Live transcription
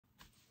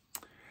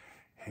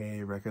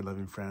Hey,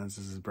 record-loving friends,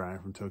 this is Brian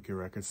from Tokyo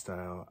Record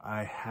Style.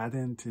 I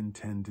hadn't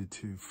intended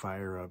to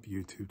fire up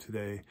YouTube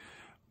today,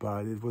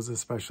 but it was a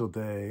special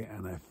day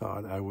and I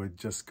thought I would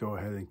just go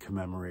ahead and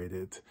commemorate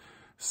it.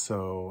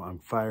 So I'm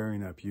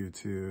firing up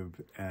YouTube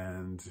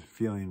and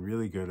feeling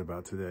really good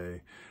about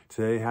today.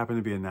 Today happened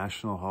to be a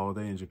national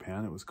holiday in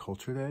Japan. It was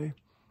Culture Day,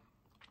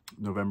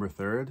 November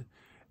 3rd.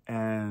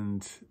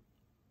 And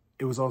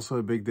it was also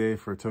a big day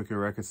for Tokyo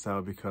Record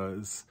Style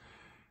because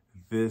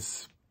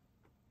this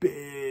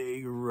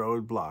big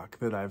roadblock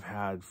that I've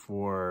had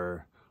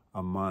for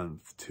a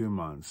month, 2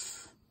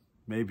 months,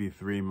 maybe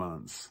 3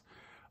 months.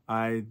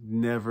 I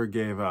never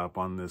gave up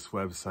on this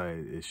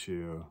website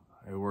issue.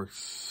 I worked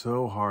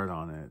so hard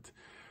on it,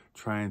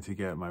 trying to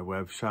get my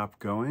web shop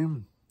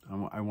going.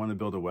 I want to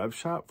build a web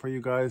shop for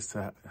you guys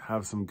to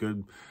have some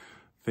good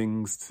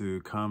things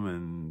to come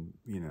and,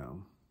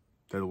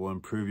 that will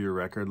improve your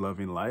record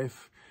loving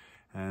life.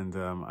 And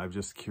I've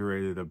just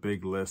curated a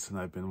big list and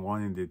I've been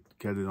wanting to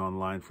get it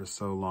online for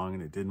so long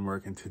and it didn't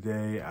work. And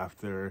today,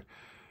 after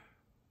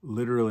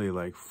literally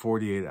like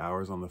 48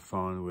 hours on the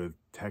phone with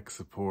tech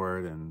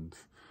support and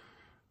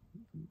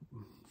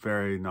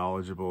very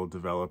knowledgeable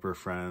developer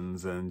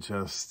friends and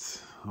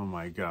just, oh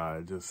my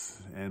God,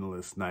 just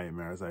endless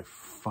nightmares, I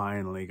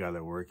finally got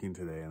it working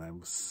today and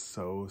I'm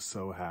so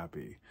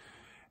happy.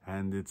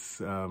 And it's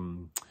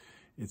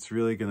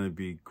really gonna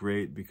be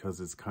great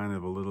because it's kind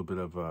of a little bit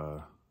of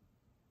a,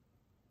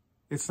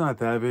 it's not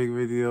that big of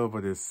a deal,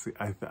 but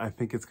I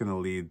think it's going to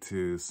lead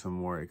to some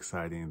more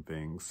exciting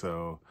things.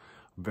 So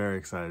I'm very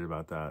excited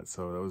about that.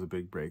 So that was a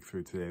big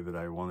breakthrough today that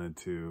I wanted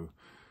to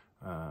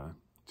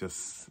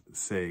just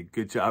say,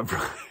 good job,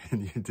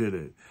 Brian, you did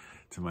it,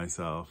 to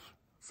myself.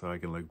 So I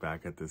can look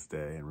back at this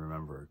day and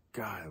remember,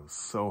 God, it was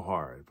so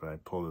hard, but I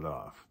pulled it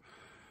off.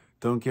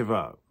 Don't give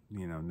up.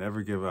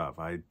 Never give up.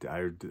 I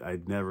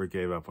never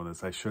gave up on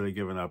this. I should have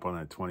given up on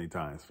it 20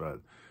 times, but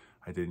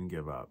I didn't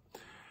give up.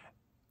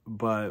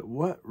 But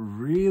what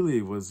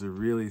really was a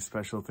really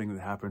special thing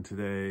that happened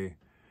today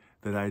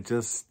that I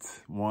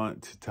just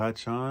want to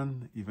touch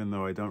on, even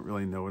though I don't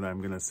really know what I'm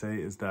going to say,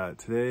 is that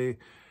today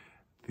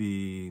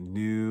the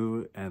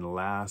new and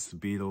last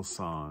Beatles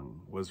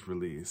song was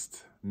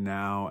released,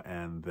 Now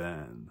and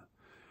Then,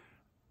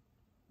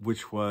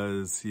 which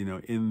was,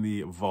 in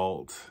the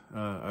vault,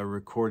 a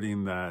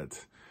recording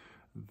that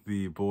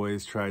the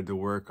boys tried to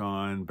work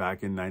on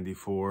back in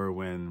 '94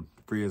 when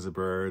Free as a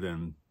Bird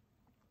and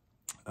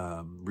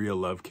Real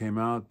Love came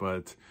out,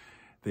 but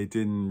they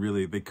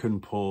couldn't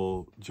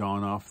pull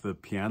John off the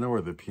piano or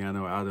the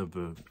piano out of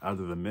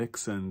the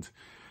mix, and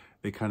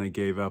they kind of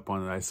gave up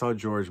on it. I saw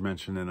George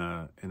mention in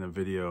a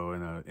video,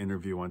 in an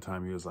interview one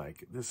time, he was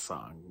like, this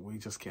song, we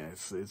just can't,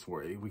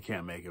 we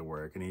can't make it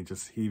work. And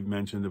he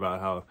mentioned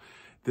about how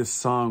this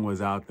song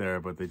was out there,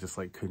 but they just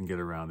couldn't get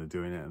around to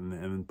doing it.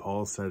 And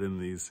Paul said in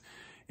these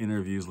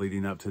interviews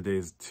leading up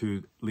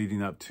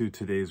to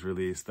today's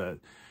release that,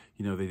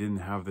 they didn't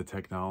have the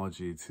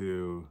technology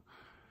to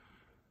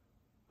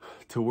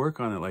work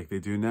on it like they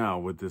do now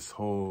with this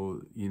whole,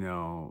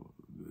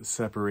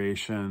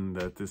 separation,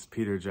 that this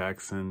Peter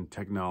Jackson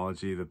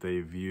technology that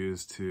they've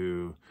used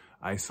to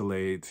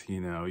isolate,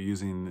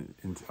 using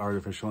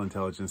artificial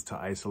intelligence to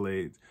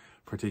isolate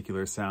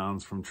particular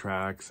sounds from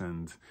tracks.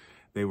 And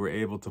they were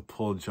able to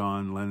pull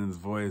John Lennon's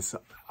voice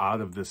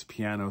out of this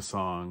piano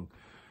song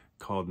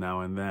called Now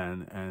and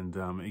Then, and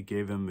it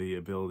gave them the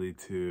ability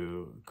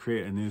to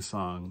create a new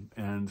song.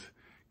 And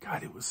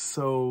God, it was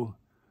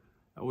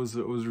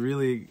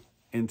really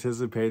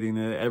anticipating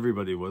it.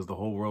 Everybody was, the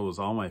whole world was,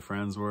 all my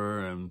friends were.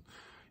 And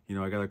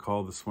I got a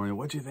call this morning,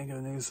 what do you think of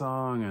the new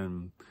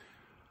song?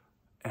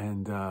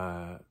 And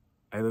I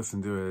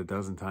listened to it a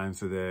dozen times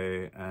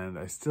today and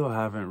I still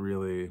haven't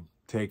really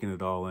taken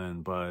it all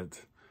in,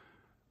 but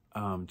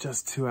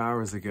just 2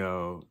 hours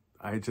ago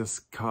I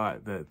just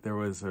caught that there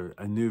was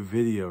a new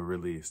video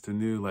released, a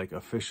new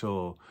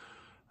official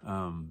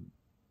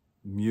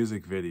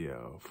music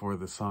video for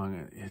the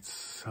song. It's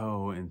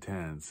so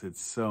intense,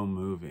 it's so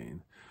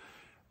moving,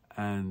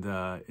 and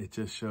it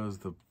just shows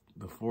the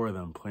four of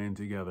them playing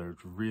together.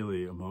 It's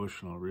really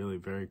emotional, really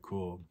very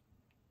cool.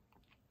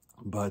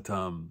 But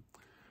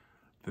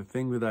the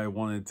thing that I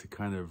wanted to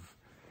kind of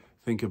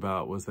think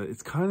about was that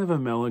it's kind of a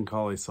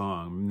melancholy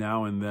song,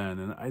 Now and Then,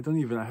 and I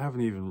haven't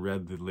even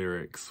read the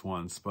lyrics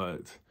once,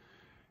 but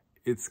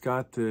it's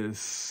got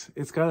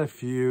a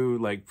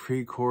few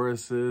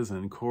pre-choruses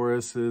and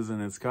choruses,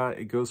 and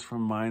it goes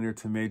from minor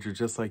to major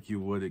just like you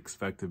would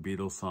expect a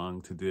Beatles song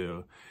to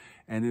do.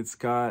 And it's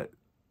got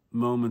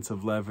moments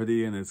of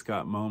levity and it's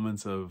got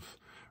moments of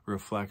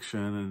reflection,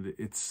 and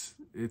it's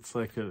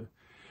like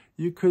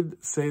you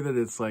could say that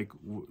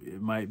it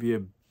might be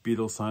a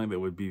Beatles song that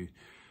would be,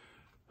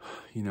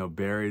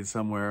 buried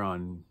somewhere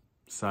on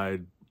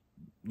side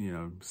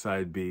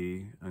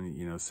B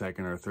and,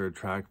 second or third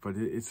track, but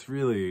it's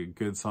really a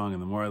good song. And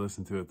the more I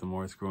listen to it, the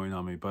more it's growing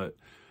on me. But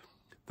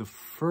the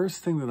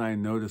first thing that I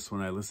noticed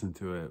when I listened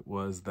to it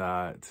was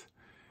that,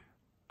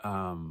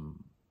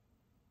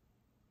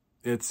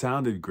 it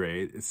sounded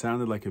great. It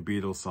sounded like a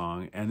Beatles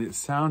song, and it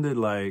sounded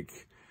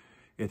like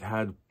it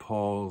had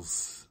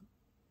Paul's,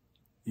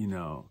 you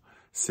know,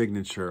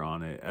 signature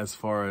on it as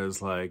far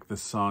as like the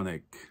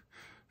sonic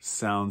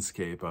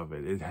soundscape of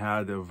it. It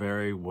had a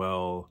very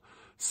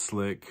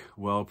slick,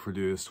 well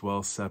produced,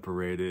 well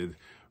separated,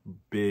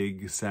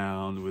 big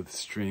sound with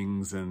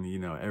strings and, you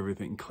know,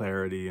 everything,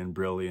 clarity and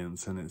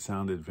brilliance. And it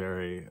sounded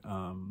very,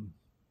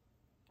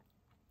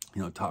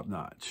 you know, top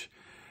notch.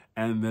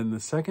 And then the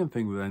second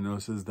thing that I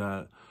noticed is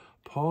that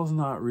Paul's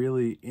not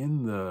really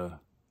in the,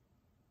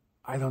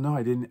 I don't know,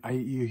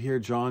 you hear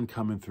John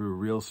coming through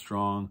real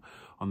strong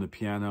on the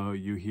piano.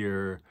 You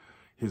hear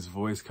his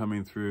voice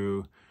coming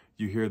through.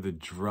 You hear the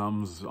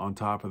drums on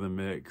top of the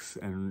mix,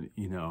 and,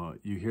 you know,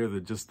 you hear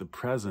just the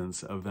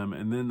presence of them.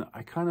 And then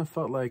I kind of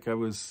felt like I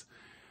was,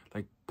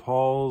 like,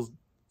 Paul's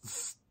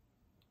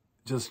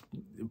just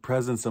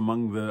presence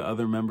among the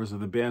other members of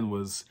the band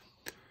was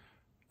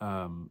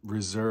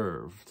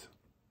reserved.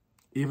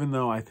 Even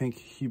though I think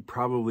he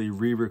probably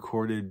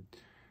re-recorded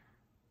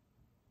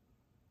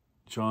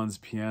John's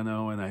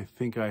piano, and I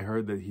think I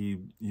heard that he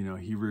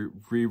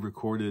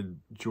re-recorded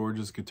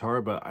George's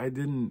guitar, but I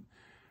didn't.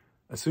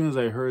 As soon as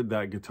I heard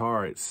that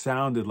guitar, it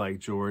sounded like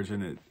George,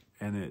 it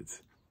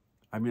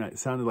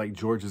sounded like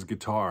George's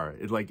guitar.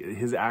 It, like,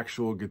 his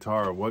actual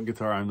guitar. What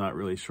guitar, I'm not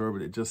really sure,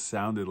 but it just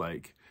sounded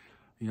like,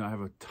 you know, I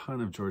have a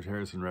ton of George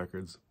Harrison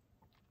records,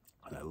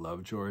 and I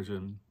love George,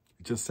 and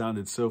it just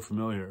sounded so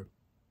familiar.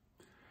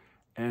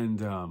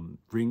 And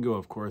Ringo,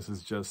 of course,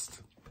 is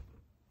just,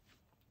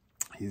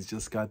 he's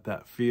just got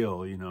that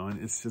feel, you know,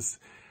 and it's just,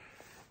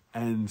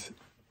 and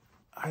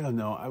I don't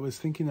know, I was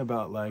thinking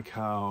about like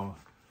how,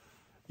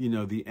 you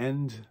know, the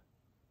end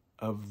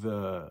of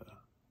the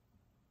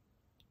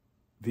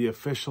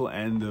official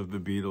end of the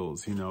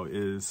Beatles, you know,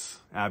 is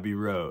Abbey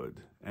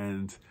Road,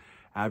 and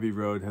Abbey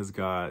Road has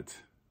got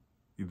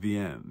the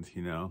end,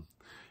 you know.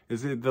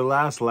 Is it the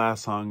last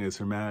song is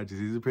Her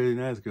Majesty's a Pretty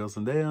Nice Girl,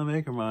 Someday I'll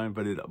Make Her Mine,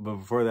 but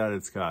before that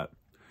it's got,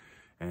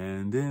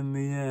 and in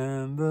the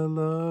end the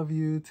love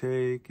you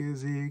take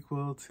is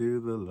equal to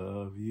the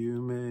love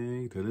you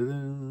make.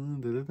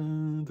 Da-da-dun,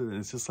 da-da-dun, da-da.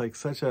 It's just like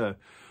such a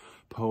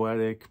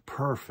poetic,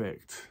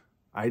 perfect,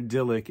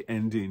 idyllic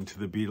ending to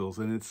the Beatles.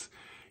 And it's,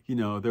 you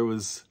know, there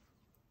was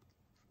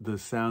the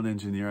sound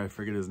engineer, I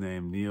forget his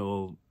name,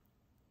 Neil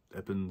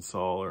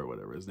Eppensall or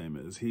whatever his name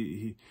is.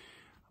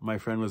 My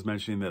friend was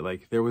mentioning that,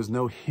 like, there was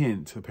no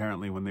hint,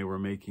 apparently, when they were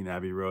making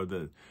Abbey Road,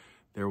 that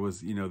there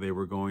was, you know, they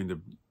were going to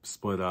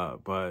split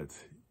up. But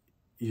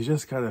you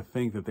just got to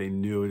think that they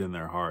knew it in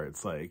their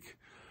hearts. Like,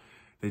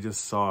 they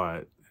just saw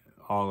it,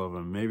 all of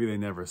them. Maybe they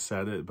never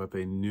said it, but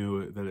they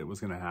knew that it was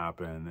going to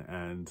happen.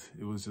 And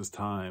it was just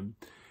time.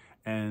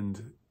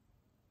 And,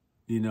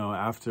 you know,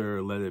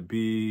 after Let It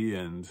Be,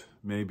 and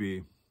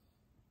maybe,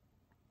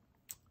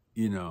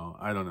 you know,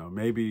 I don't know,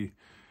 maybe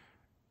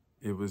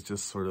it was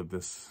just sort of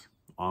this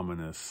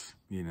ominous,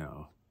 you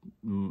know,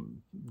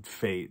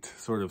 fate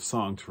sort of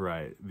song to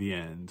write, the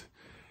end.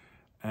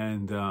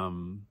 And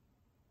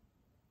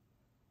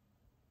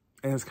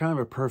it's kind of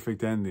a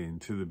perfect ending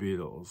to the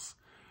Beatles,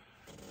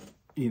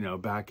 you know,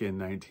 back in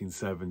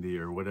 1970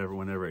 or whatever,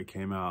 whenever it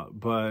came out.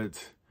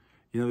 But,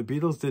 you know, the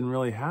Beatles didn't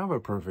really have a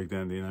perfect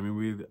ending. I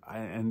mean,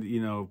 and,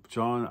 you know,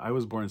 I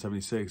was born in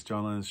 76,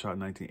 John Lennon shot in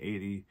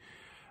 1980.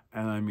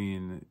 And I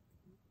mean,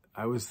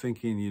 I was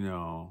thinking, you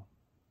know,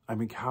 I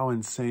mean, how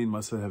insane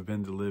must it have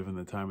been to live in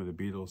the time of the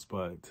Beatles?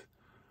 But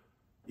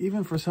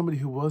even for somebody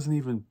who wasn't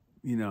even,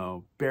 you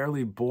know,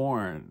 barely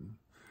born,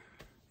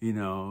 you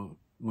know,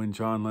 when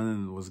John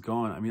Lennon was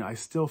gone, I mean, I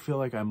still feel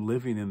like I'm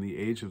living in the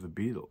age of the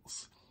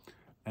Beatles.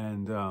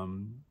 And,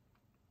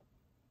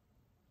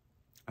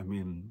 I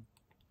mean,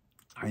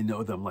 I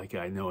know them like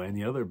I know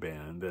any other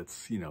band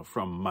that's, you know,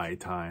 from my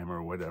time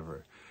or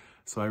whatever.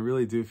 So I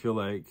really do feel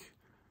like,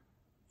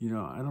 you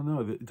know, I don't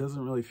know, it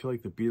doesn't really feel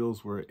like the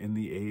Beatles were in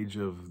the age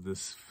of the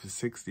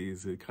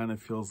 60s. It kind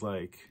of feels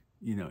like,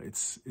 you know,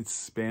 it's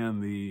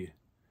spanned the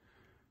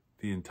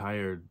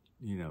entire,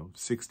 you know,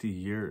 60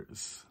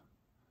 years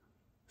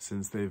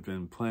since they've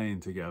been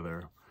playing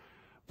together.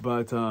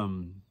 But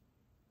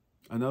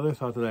another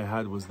thought that I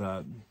had was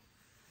that,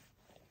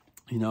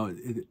 you know,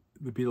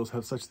 the Beatles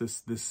have such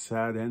this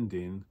sad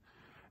ending,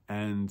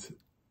 and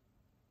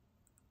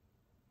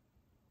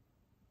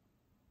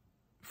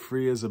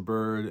Free as a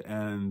Bird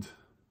and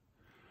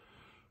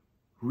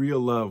Real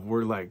Love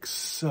were like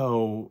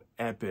so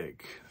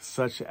epic,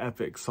 such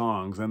epic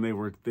songs. And they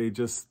were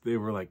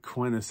like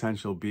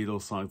quintessential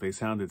Beatles songs. They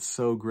sounded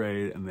so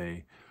great, and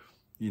they,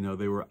 you know,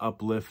 they were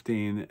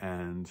uplifting,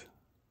 and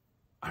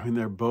I mean,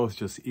 they're both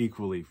just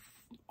equally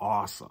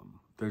awesome.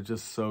 They're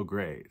just so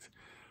great.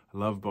 I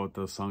love both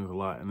those songs a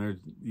lot. And they're,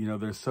 you know,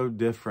 they're so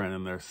different,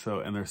 and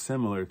they're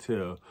similar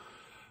too.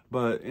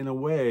 But in a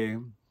way,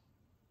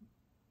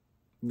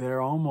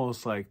 they're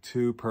almost like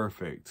too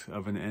perfect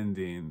of an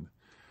ending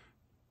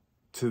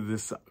to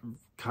this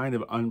kind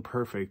of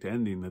unperfect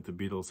ending that the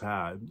Beatles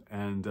had.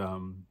 And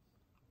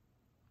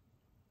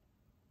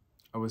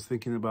I was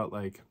thinking about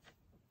like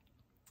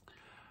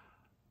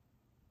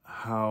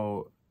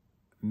how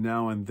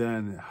Now and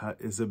Then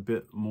is a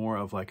bit more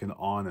of like an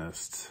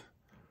honest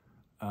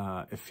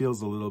it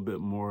feels a little bit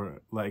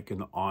more like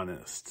an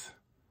honest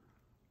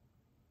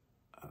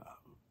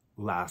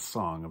last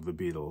song of the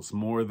Beatles,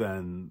 more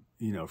than,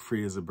 you know,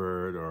 Free as a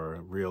Bird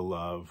or Real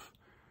Love.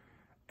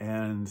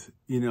 And,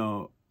 you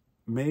know,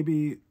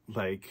 maybe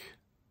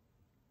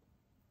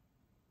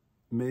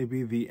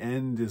the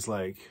end is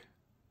like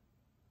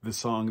the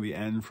song, the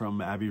end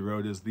from Abbey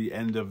Road is the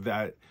end of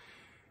that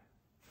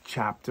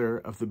chapter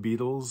of the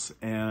Beatles.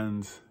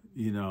 And,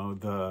 you know,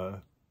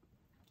 the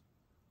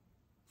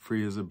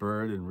Free as a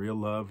Bird and Real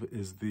Love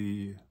is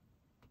the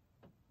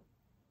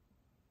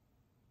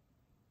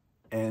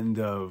end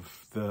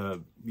of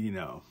the, you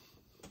know,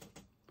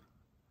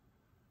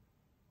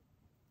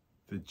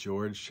 the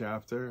George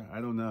chapter. I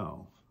don't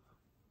know.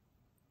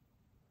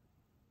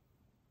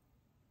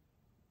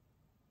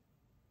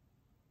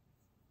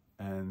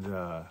 And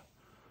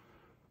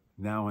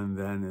Now and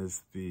Then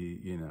is the,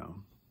 you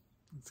know,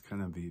 it's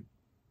kind of the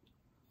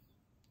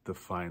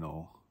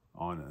final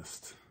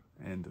honest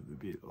end of the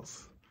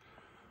Beatles.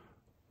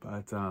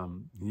 But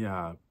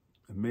yeah,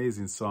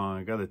 amazing song.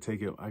 I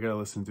gotta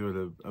listen to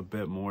it a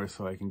bit more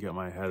so I can get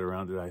my head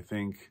around it. I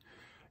think,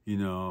 you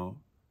know,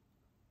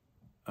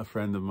 a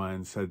friend of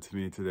mine said to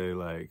me today,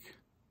 like,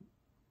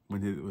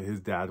 when his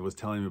dad was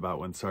telling me about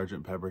when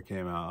Sgt. Pepper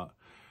came out,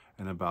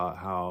 and about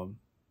how,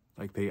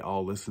 like, they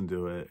all listened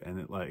to it, and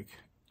it like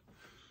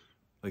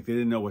they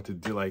didn't know what to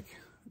do, like,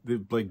 they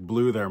like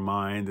blew their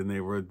mind, and they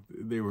were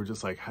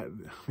just like, I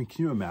mean,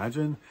 can you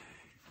imagine,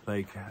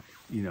 like,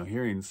 you know,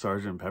 hearing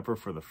Sgt. Pepper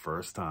for the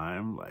first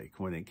time, like,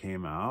 when it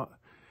came out,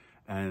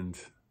 and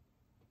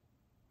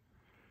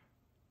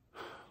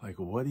like,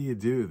 what do you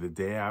do the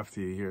day after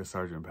you hear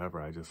Sgt.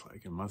 Pepper? I just,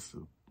 like, it must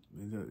have,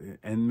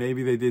 and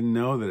maybe they didn't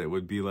know that it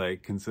would be,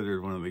 like,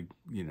 considered one of the,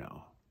 you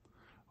know,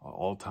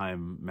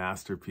 all-time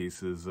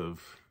masterpieces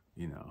of,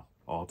 you know,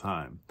 all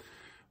time.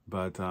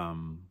 But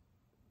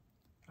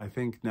I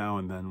think Now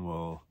and Then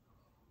we'll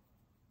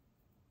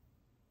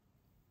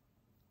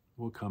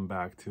come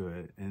back to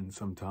it in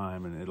some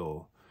time, and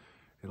it'll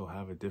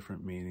have a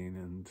different meaning,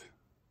 and,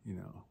 you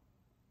know,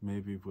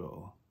 maybe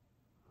we'll,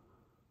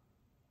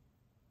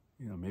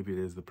 you know, maybe it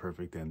is the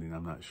perfect ending.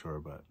 I'm not sure,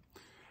 but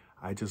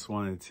I just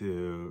wanted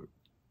to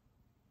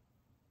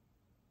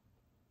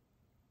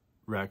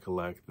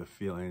recollect the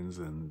feelings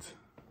and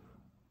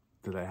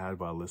that I had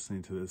while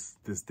listening to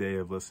this day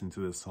of listening to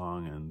this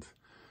song. And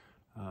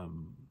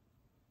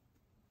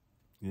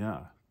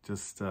yeah,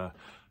 just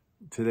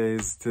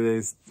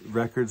today's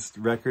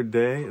record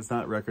day. It's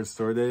not record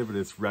store day, but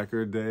it's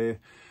record day.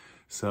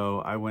 So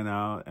I went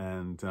out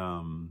and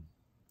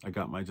I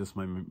got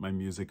my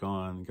music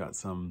on, got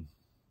some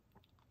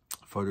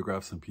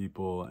photographs some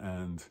people,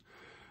 and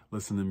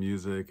listened to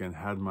music, and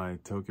had my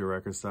Tokyo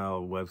Record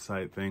Style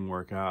website thing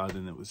work out,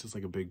 and it was just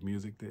like a big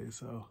music day.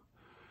 So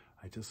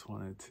I just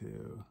wanted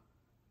to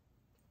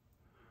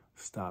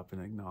stop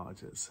and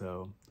acknowledge it.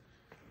 So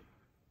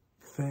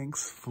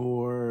thanks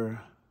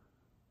for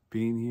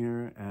being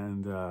here,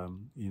 and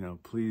you know,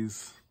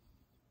 please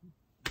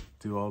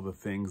do all the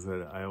things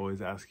that I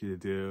always ask you to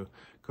do.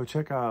 Go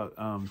check out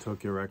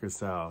Tokyo Record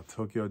Style,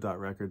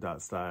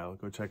 tokyo.record.style.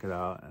 Go check it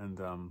out,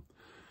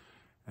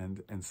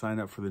 and sign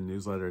up for the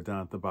newsletter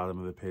down at the bottom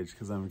of the page,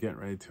 because I'm getting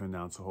ready to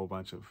announce a whole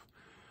bunch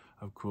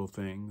of cool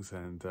things.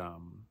 And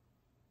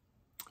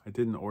I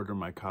didn't order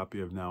my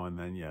copy of Now and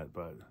Then yet,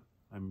 but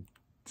I'm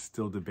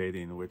still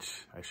debating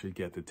which I should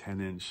get, the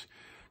 10-inch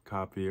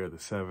copy or the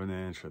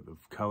 7-inch or the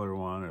color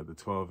one or the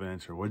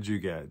 12-inch, or what'd you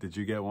get? Did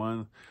you get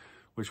one?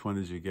 Which one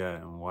did you get,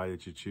 and why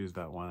did you choose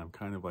that one? I'm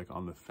kind of like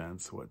on the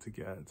fence what to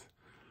get,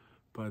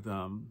 but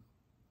I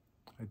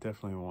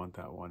definitely want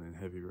that one in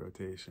heavy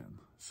rotation.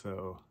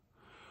 So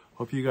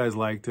hope you guys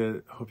liked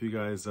it. Hope you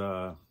guys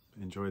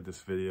enjoyed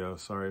this video.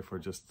 Sorry for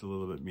just a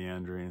little bit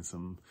meandering,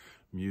 some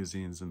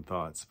musings and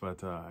thoughts,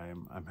 but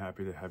I'm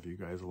happy to have you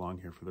guys along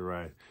here for the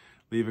ride.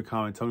 Leave a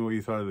comment. Tell me what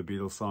you thought of the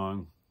Beatles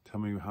song. Tell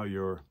me how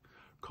your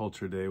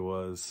culture day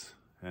was,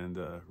 and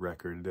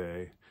record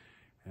day.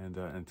 And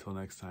until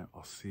next time,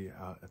 I'll see you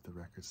out at the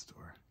record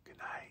store. Good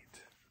night.